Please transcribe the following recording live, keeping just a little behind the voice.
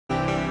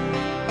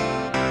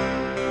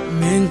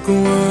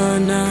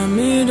Menguana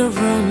made of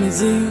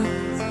Ramsey.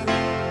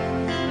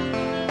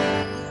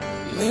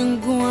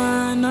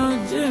 Menguana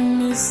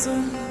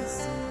Jemison.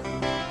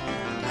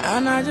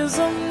 And I just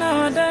am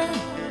not there.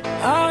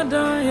 I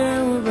don't hear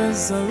with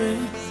us away.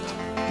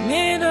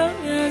 Made of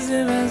years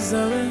of us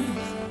away.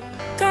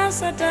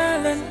 Casa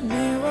talent,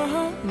 never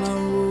home my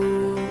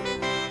wood.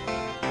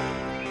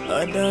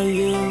 I don't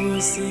hear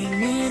with see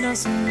me,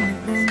 that's my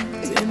boom.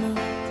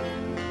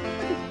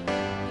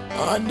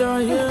 I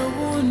don't hear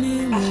who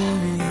need more.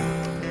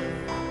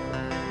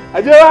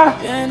 Agyewaa!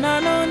 And I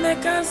know the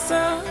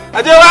casa.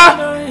 Agyewaa! I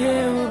don't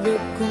hear who be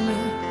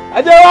coming.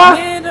 Agyewaa!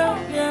 Made of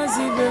years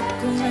of be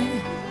coming.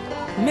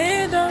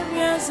 Made of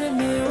years of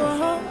me,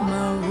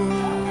 my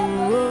wood.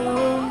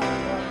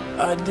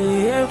 I do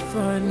hear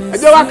for this.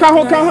 Agyewaa, come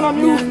on,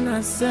 you.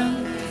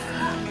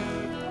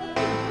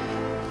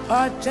 I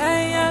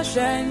try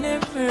shine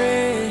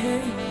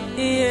free.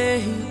 Yeah,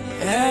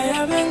 I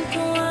have been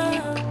cool.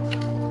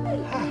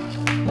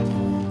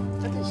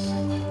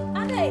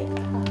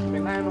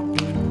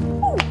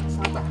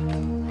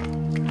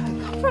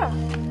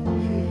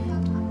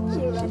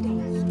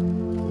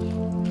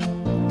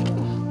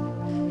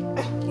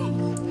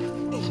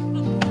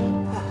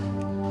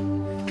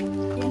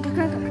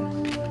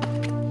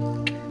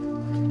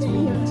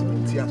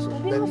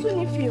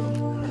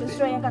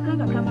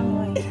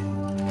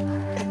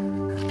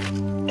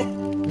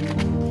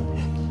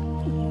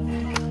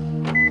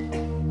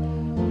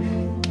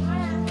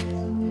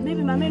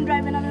 Maybe my man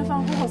driving and I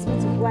found the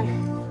hospital. Why?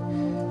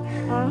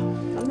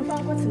 I'm not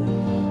found what's now.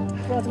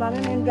 What my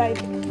man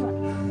driving?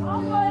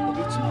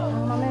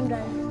 My man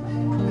driving.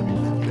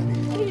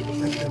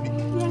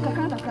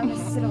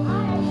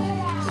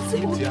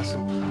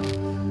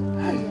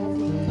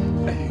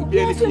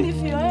 Yes, if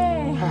you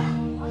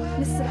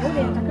Mr.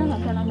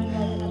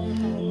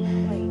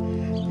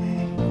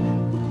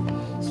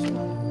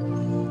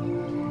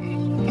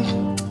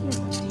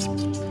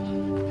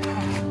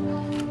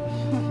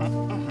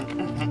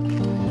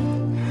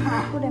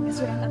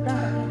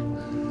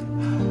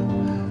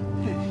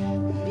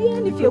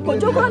 if you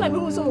could joke on, I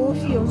mean, so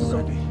feel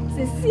so.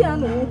 See, I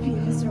know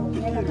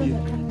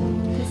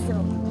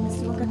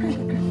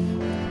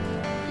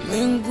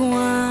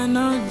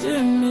Menguana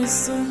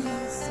Jemison.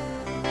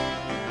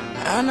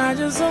 And I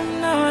just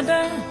am not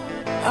there.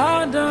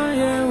 I don't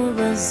hear with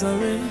us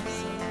away.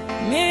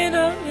 Made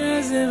of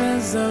years of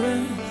us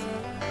away.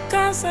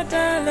 Casa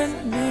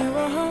talent,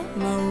 never home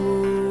my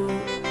wood.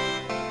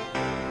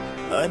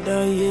 I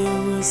don't hear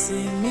with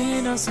see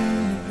me, that's my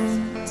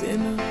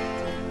boom.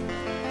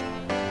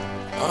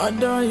 I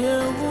don't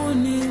hear who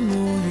need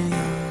more.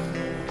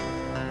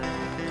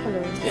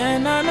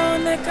 And I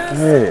know the casa.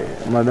 Hey,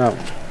 madam.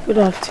 Good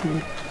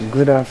afternoon.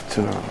 Good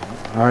afternoon.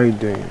 How are you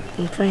doing?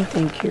 I'm fine,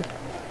 thank you.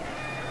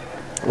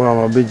 Well,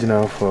 I'm a bit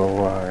now for a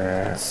while,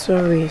 yeah.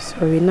 Sorry.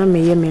 Now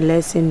me hear me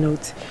lesson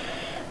note.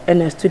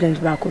 And a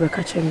student back over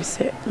catching me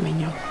say,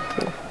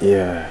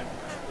 yeah.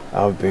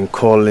 I've been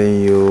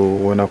calling you.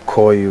 When I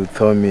call you,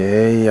 tell me,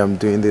 hey, I'm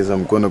doing this,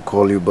 I'm gonna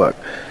call you back.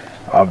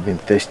 I've been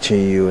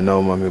testing you,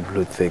 now mommy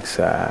blue takes,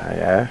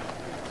 yeah?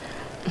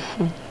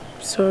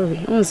 Sorry,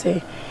 I won't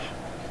say,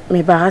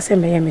 maybe I say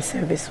my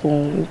service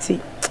won't see.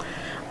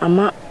 I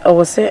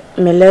was say,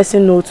 my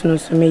lesson note, no,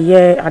 so me,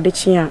 yeah, I did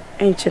chia,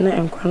 and China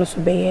and Cronos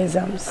obey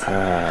exams.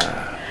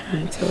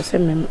 And so say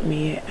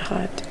me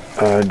hard.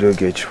 I do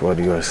get what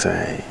you are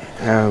saying.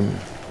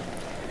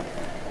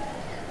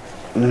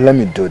 Let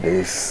me do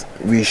this.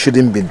 We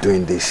shouldn't be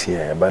doing this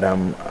here, but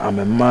I'm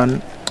a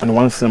man, and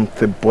once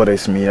something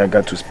bothers me, I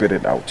got to spit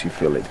it out. You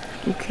feel it?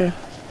 Okay.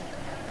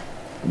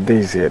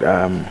 This is it.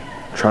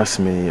 Trust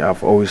me,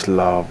 I've always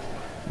loved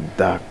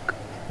dark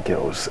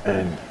girls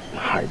and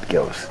height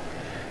girls.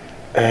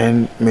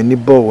 And many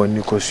boy when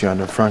you cause you,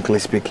 and frankly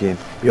speaking,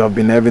 you have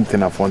been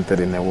everything I've wanted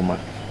in a woman.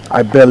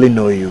 I barely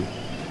know you.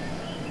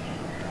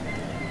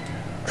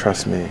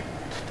 Trust me.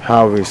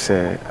 How we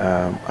say,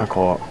 I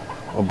call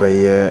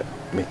ObaaAkua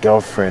my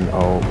girlfriend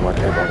or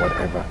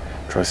whatever.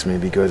 Trust me,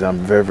 because I'm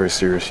very, very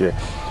serious here.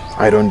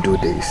 I don't do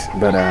this,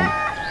 but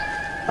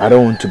I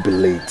don't want to be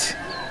late.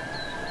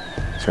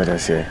 That's what I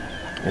say.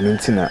 And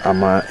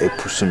I'm a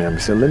push me. I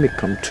say, let me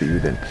come to you,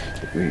 then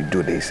we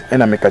do this.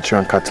 And I make a try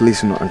and at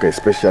least, you know, a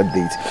special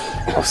date.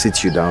 I'll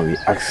sit you down. We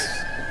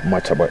ask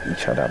much about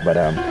each other, but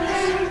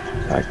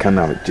I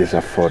cannot just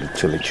afford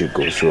to let you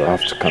go, so I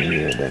have to come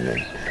here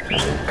then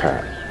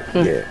car.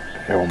 Yeah,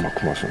 I want my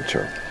commotion,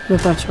 child.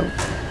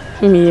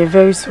 Me,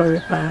 very sorry,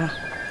 pa.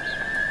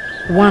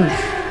 1,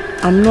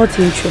 I'm not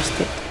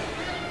interested.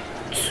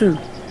 2,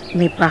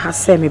 me pa has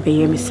said me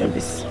be me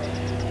service.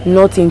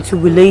 Not into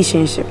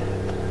relationship.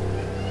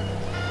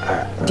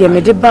 Dear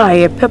me de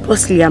buy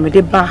purposely, I'm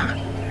de buy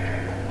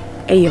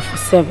for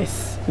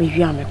service.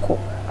 Maybe I'm a cop.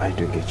 I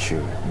do get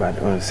you, but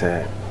once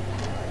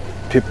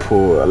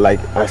people like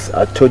as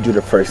I told you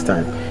the first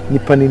time,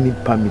 Nipani need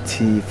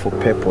permittee for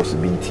purpose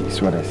binti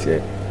is what I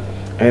said.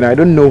 And I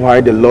don't know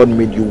why the Lord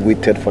made you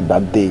waited for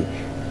that day.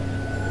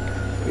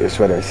 That's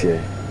what I say.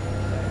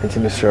 And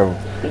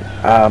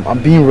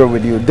I'm being real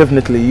with you.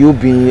 Definitely, you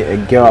being a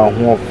girl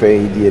who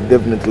fade,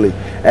 definitely.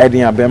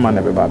 Adding a bear man,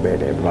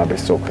 everybody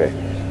so okay.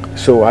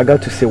 So I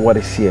got to say what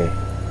is here,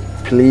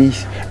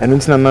 please. And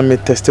until I me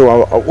test it,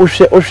 I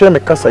share me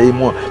casa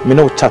more. Me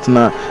no chat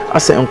now. I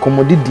say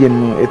uncommodity.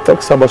 It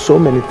talks about so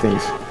many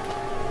things.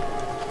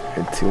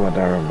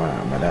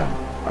 Madam,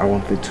 I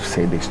wanted to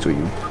say this to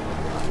you.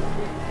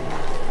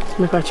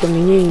 Me catch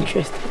me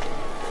interested.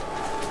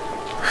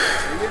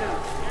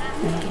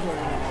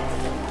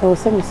 I was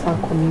saying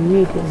some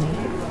community.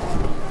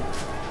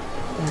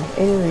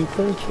 Anyway,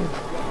 thank you.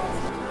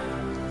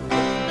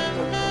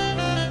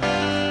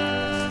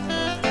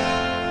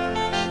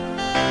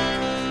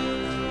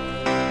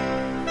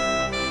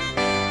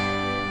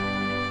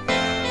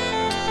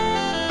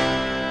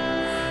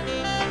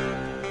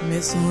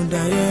 Miss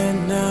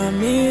Diana,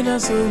 me da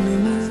so me.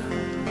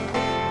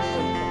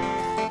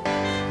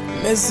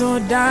 Miss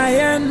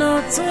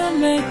Diana, to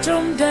me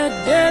chum that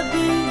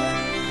Debbie.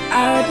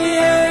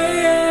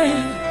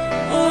 Adie.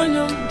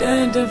 Onyo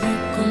dende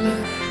vekumi,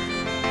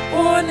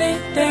 one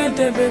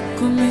dende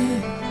vekumi.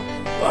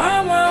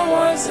 Wama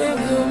wase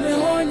gumi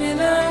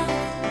onyina.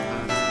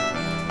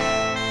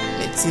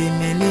 Iti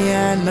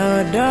menia no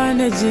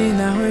dane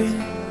jina we.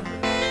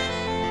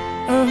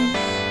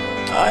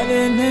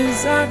 Ade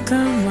nisa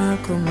kama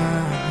kuma.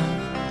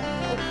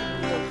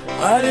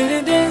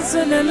 Ade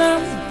dense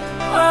nenam.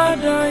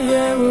 Ado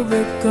ye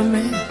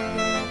uvekumi.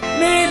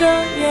 Mido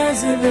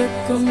yezi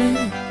vekumi.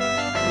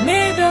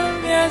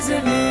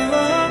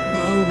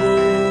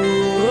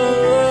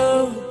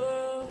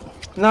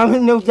 Now,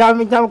 no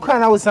jam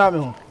crying out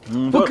Samuel.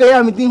 Okay,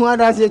 I'm thinking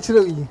what I said to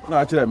you.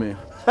 Not tell me.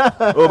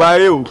 Oh, by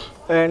you.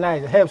 Very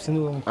nice. Helps in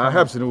room.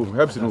 Helps in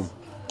room.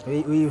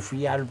 We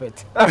free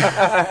Albert.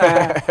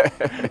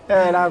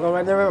 And I'll go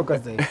my never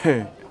because they.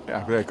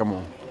 Yeah, come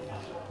on.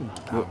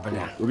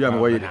 We are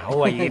waiting.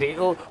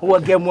 Oh,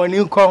 get more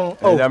new come.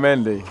 Oh, come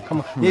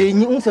on.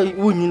 You say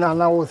you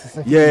know,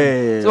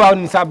 yeah. So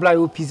I'm Sabla,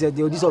 you piece of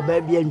this or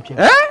baby and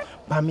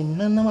but I mean,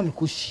 none of them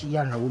could see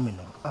a woman.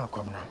 Oh,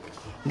 come now.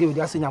 Give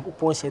us a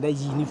portion that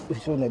you need to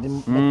show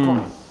them.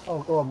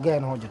 Oh,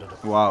 again,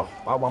 wow.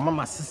 Our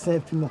mamma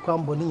said to me,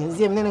 come bonnie and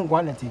see any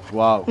quantity.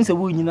 Wow. It's a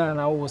woman and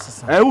I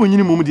was. I won't need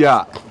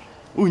Mumdia.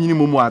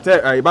 Unimumu,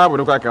 I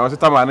Bible crack. I was a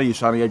time I know you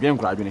shall again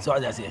crying. So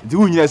that's it.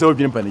 Do you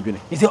know penny?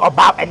 Is it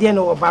about I didn't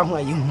know about who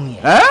you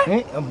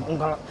here?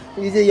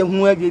 Is it young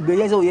who have you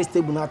been so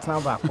yesterday not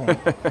travel?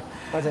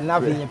 But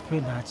enough in your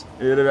pretty much.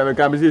 You never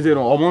come to see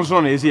almost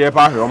on is here,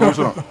 park almost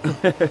on.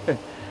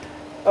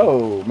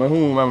 Oh, my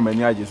home, Mamma,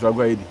 I just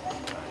ready.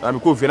 I'm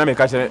cool for me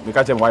catch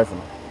a wife.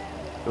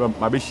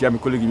 My bishop, I'm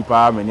calling you,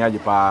 Pa, and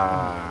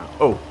Yajipa.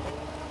 Oh.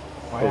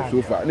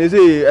 So far. Is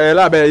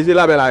it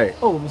label?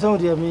 Oh, so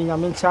dear me,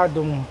 I'm in charge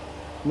of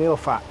me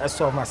offer. I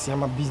saw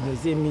my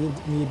business. Me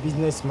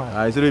businessman.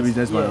 I said a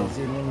businessman.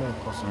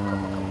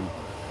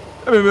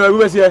 I mean, we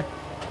was here.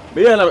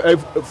 Me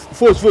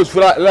force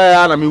for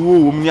la me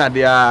woo me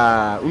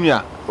there.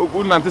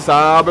 Good man to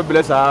sa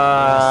bless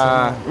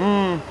her.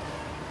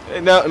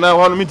 Now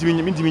want me to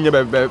me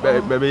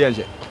baby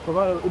yenje.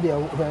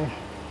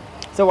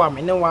 So I'm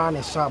in one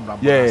is sharp.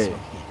 Yeah.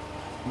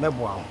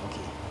 Mebo.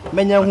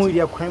 Many who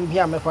you crime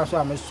here, my first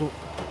one, so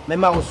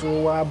Mema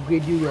also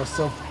upgrade you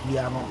yourself.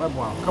 Come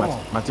on,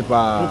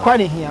 Matipa,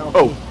 quite here.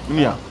 Oh,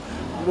 yeah.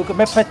 Look at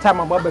my pet time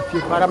about a few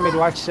parameters.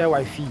 Watch share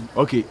wife.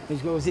 Okay,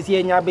 it's going to see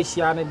any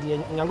Abessiana,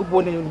 the young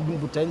born in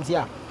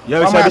Butanzia.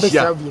 Yes,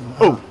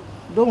 oh,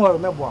 don't worry,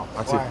 my boy.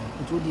 What's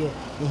it?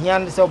 He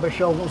handles over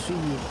show who see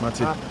you.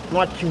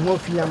 Not you won't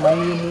feel my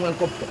new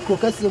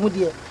cocaine with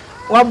you.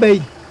 What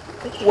bay?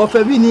 What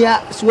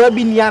Fabinia,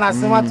 Swabinia,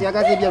 Samati, I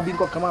got a big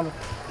command.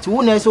 To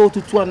one so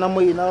to 2 and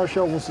number in our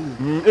show will see.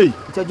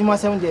 Tell you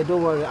myself there,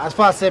 don't worry. As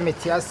far as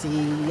cemetery, I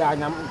see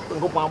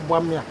go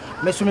one year.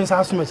 Measurements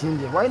house in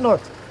there. Why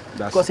not?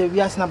 Because if we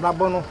are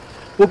Snababono,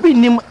 we'll be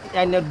him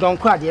and don't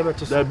cry ever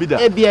to say, be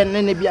and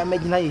then be a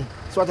imaginary.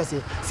 So what I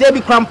say. Say be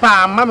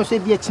grandpa, mamma say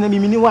be a chinny,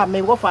 me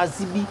may walk as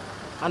CB,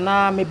 and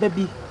I may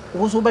baby.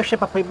 Who's over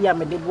shepherd, baby, I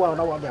may be one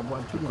or what they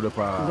want to do.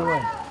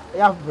 I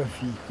have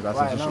fee.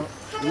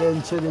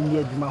 Yeah, children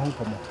here do my home.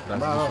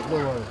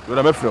 What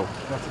am I from?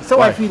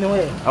 So I feel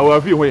away. I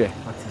will be away.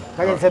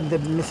 I said the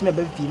Miss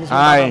Baby.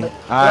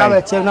 I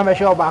will tell no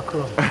show back.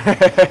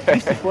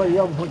 For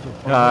young Hojo.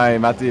 Aye,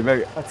 Matty,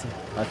 very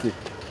Matty.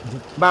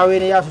 But when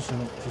they ask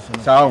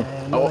sound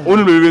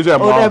only reason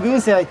about you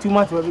say too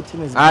much of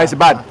everything is it's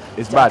bad.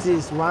 It's bad.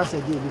 It's once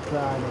a day we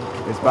cry.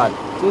 It's bad.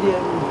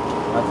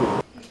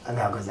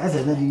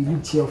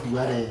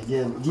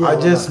 I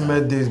just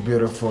met this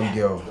beautiful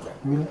girl.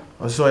 Really?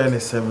 I saw her in the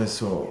service,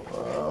 so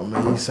I'm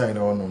inside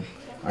on them.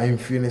 I'm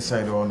feeling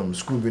inside on them,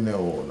 scooping there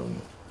on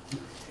them.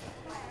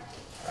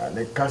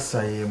 The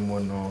casa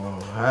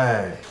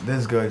hi,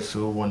 this girl is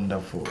so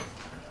wonderful.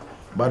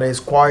 But it's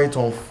quite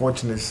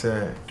unfortunate,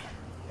 sir.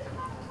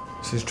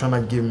 She's trying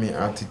to give me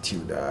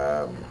attitude.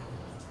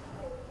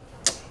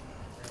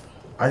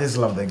 I just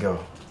love the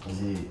girl.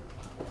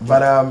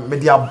 But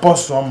media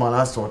boss one man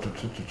I saw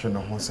to no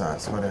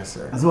what's what I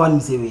say. As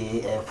one say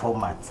we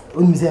format.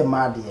 When say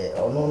mad here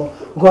or no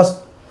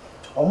because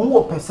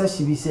more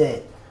perception we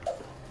say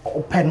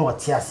open or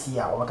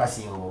tiasia or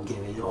kasi o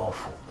give it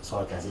off. So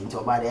I can say into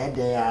about the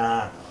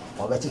there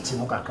or better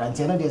chimuka can't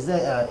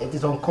it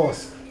is on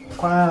course.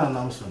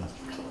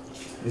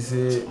 You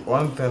see,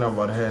 one thing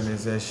about her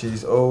is that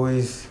she's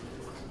always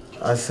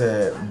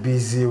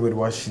busy with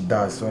what she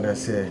does. What I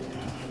say,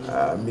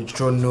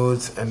 metro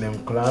notes and then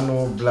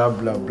clano, blah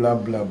blah blah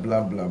blah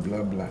blah blah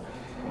blah blah.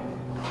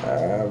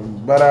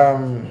 But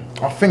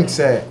I think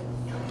say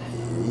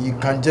you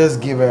can just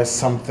give her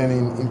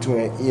something into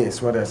her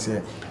ears. What I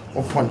say,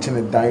 or punching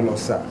a dialogue,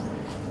 sir.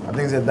 I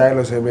think the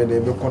dialogue say they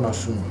be gonna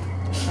soon.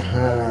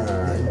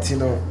 You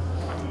know.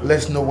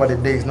 Let's know what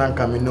it is. Now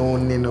coming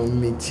on,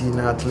 meeting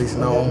at least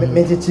now.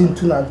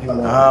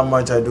 How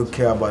much I do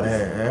care about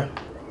her, eh?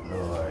 No,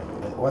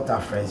 what are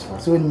friends for?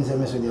 So when you say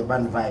the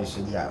band vibes,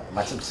 so yeah,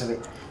 but it's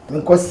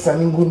because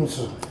something good.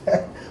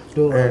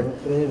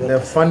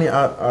 The funny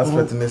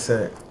aspect in this,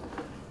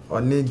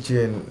 on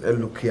Jane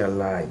look here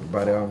alike,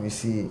 but you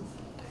see,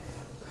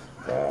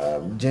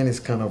 Jane is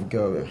kind of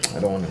girl. I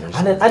don't want to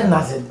mention. I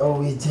didn't say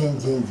always Jane.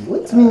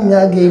 What mean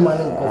that game?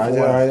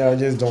 I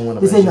just don't want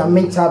to. This is a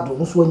main child.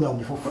 Who's when you're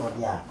before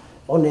yeah.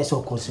 Unless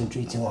you're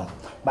concentrating on.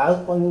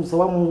 But when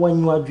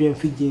you are doing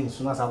Fiji,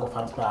 soon as I go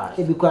for cry,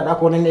 if you could have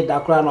gone in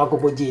that crown, I'll go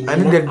for Jane. I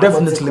need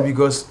definitely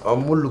because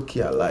I'm more look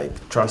here alike.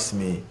 Trust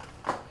me.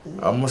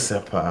 I'm more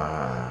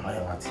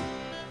separate.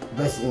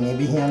 Best in a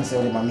big hand,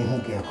 say, Mammy, who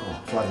care.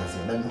 So I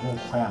said, let me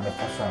find a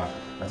person.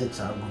 But it's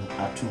a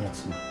good 2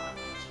 minutes.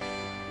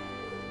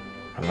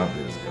 I love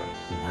this girl.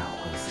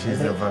 She's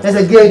the best. There's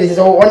a girl that is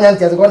all one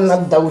has gone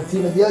not doubt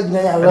him. No,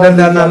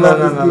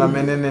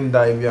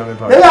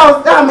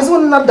 I'm so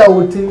not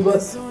doubt him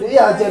because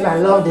I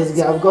love this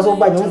girl because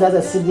Obama has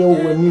a city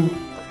with me.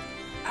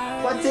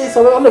 What is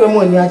so on the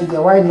money?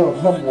 Why not?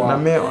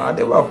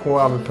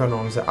 Obaaakua, I'm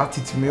pronounce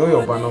attitude. Me or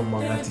your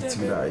man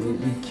attitude.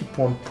 You keep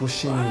on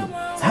pushing me.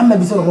 Some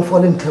maybe some of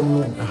them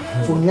come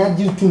so now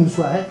you too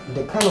so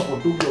the kind of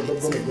do your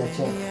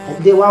better.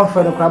 They want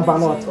for the grandpa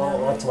or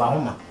to our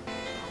home.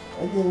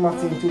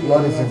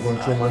 What is in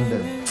control, man?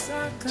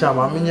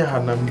 Chama, I mean, you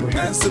had them doing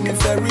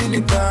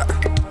really bad.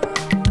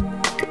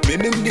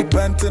 Meaning the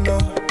pantano,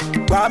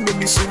 why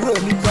me so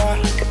really bad?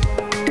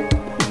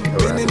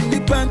 Meaning the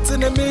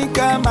pantano, make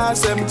my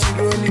 70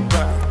 really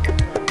bad.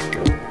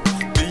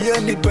 The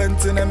only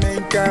pantano,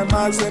 make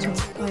my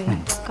 70.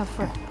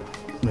 Cafe.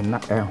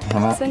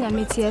 Send a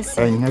meteors.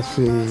 And yes,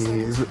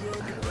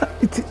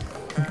 it's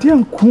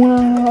dear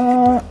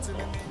Qua.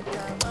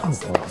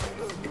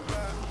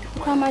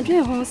 My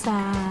dream was a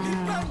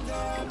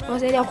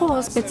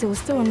hospital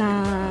still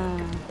now.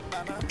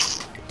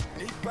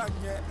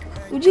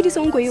 Would you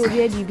disown you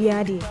already be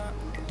a day?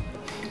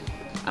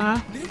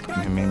 Ah,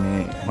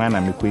 when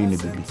I'm a queen,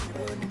 baby.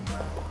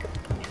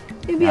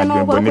 Maybe I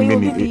know what I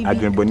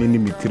don't bonini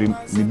me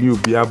new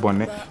beer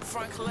bonnet.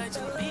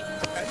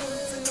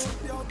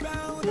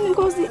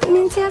 Because it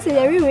means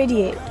you're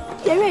ready.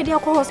 You're ready to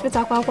call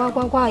hospital. And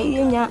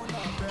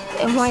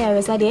why I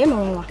was at the end.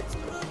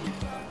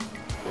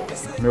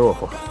 No,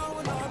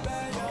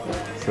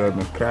 so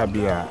me crab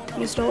here.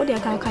 Mr. Odia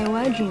can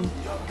dream.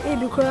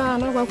 Baby cry,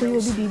 no what we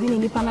will be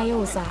in the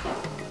Panayosa.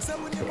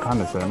 The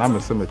kind of say, I'm a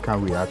semi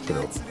can we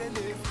actually.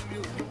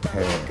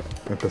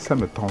 Me person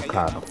me ton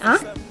card.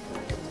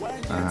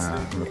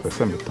 Me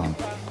person me ton.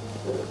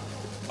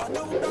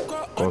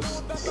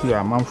 Cause see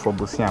a man for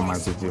busi a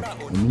mazeje.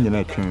 Me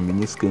nyina twem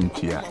me skin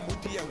tua.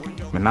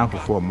 Me na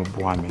for mo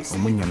boa me.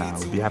 Omo nyina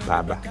obi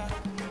ababa.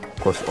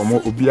 Cause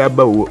omo obi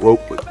aba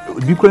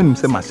obi kwa nim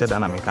se ma sheda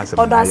na me kan se.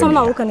 Odo asam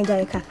na wo kan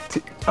gya ka.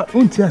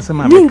 Unti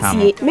asam me kan.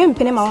 Me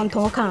mpene ma won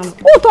ton kan no.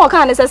 Wo ton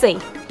kan ne sesei.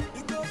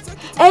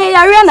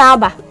 Yare na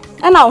aba.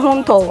 Na ho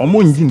nto.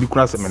 Omo nji ndi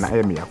kura se me na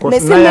me ya.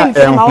 Cause na ya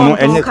ehunu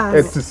enye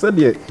etise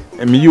de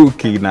me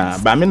UK na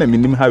ba me na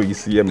minim how you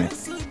see me.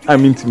 I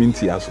mean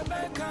minti aso.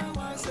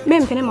 Me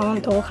mpene ma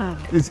won ton kan.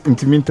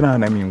 Inti mintra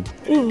na mi.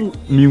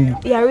 Mi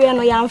yare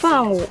no ya mfa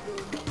anwo.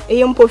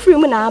 Eyempo free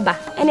mu na aba.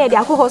 Na e de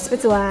akọ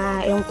hospital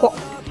a enko.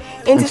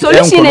 Enti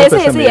solution na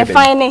say ye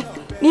fine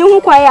ni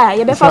hu kwa ya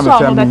ye be fa so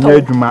ahun beto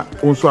adwuma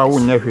onso a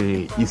wonya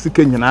hwe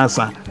isika nyina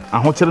asa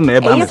ahokere na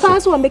e ba me ye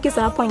fa so make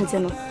sa point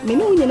no me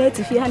ni wonya na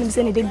tifie ha ni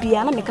se ne de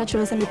bia na me ka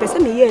kire se me pese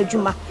me ye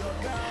adwuma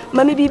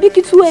ma me bibi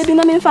kitu e bi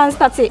na me fan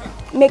start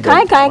me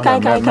kan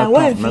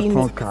wan fi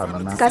ni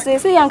ka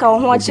se yanka wo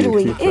ho akire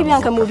we e bi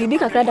anka mo bibi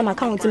kakra da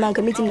account na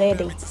anka meeting na e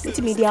den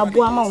meeting me dia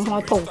aboa ma wo ho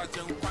ato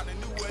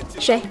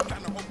hwe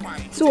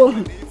so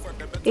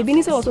ebi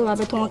ni se wo so ba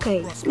beton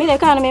kai me le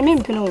kan na me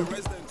mpino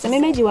se me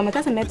Agyewaa me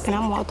ka se me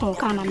pena mo aton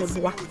kan na me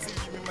boa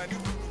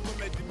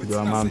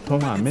do man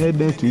ton a me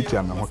den tu iti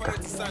am hoka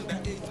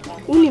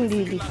unim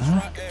bibi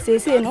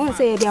se no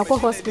se de akọ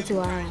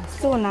hospital a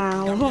so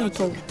na wo ho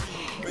nto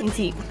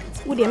nti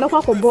wo de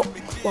mekwa kobo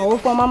wa wo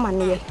forma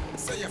mane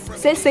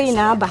se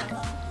na aba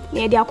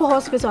na de akọ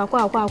hospital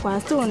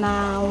akwa so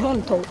na wo ho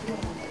nto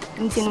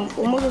nti no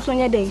wo mo so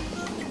nya dai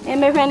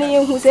Emehwe ne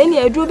yehu se ne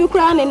aduro bi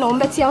kura ne no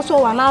mbeti aso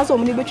wa na aso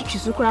omni betwitwi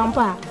su kura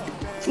mpa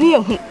ne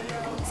yehu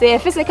se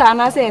physical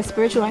na se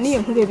spiritual ne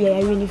yehu be bia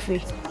ya wi ni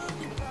free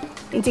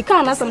inti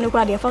ka na sam ne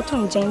kura de fa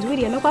ton gens we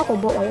de me kwa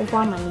kobo wa wo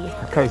amane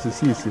kai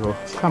si ho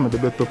kam de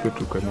beto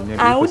petro kwa ne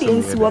ah wo de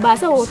nsi wo ba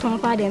se wo ton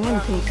kwa de me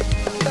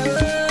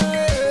mpe